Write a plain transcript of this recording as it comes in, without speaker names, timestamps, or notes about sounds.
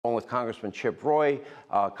Along with Congressman Chip Roy,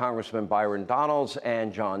 Congressman Byron Donalds,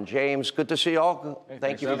 and John James. Good to see you all. Hey,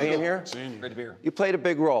 Thank you for being here. Great to be here. You played a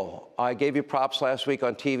big role. I gave you props last week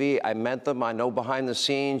on TV. I meant them. I know behind the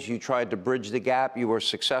scenes you tried to bridge the gap. You were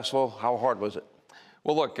successful. How hard was it?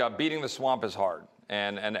 Well, look, beating the swamp is hard,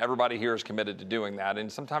 and everybody here is committed to doing that.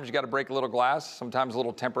 And sometimes you got to break a little glass. Sometimes a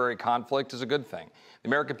little temporary conflict is a good thing. The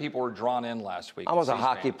American people were drawn in last week. I was a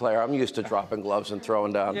hockey player. I'm used to dropping gloves and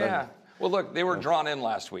throwing down. Yeah. Well, look, they were drawn in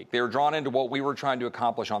last week. They were drawn into what we were trying to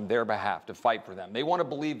accomplish on their behalf, to fight for them. They want to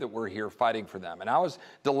believe that we're here fighting for them. And I was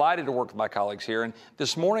delighted to work with my colleagues here. And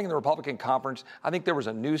this morning in the Republican conference, I think there was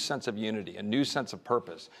a new sense of unity, a new sense of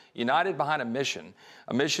purpose, united behind a mission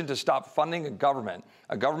to stop funding a government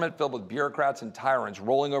filled with bureaucrats and tyrants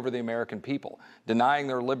rolling over the American people, denying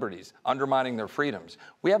their liberties, undermining their freedoms.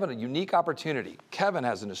 We have a unique opportunity. Kevin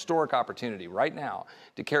has an historic opportunity right now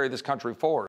to carry this country forward.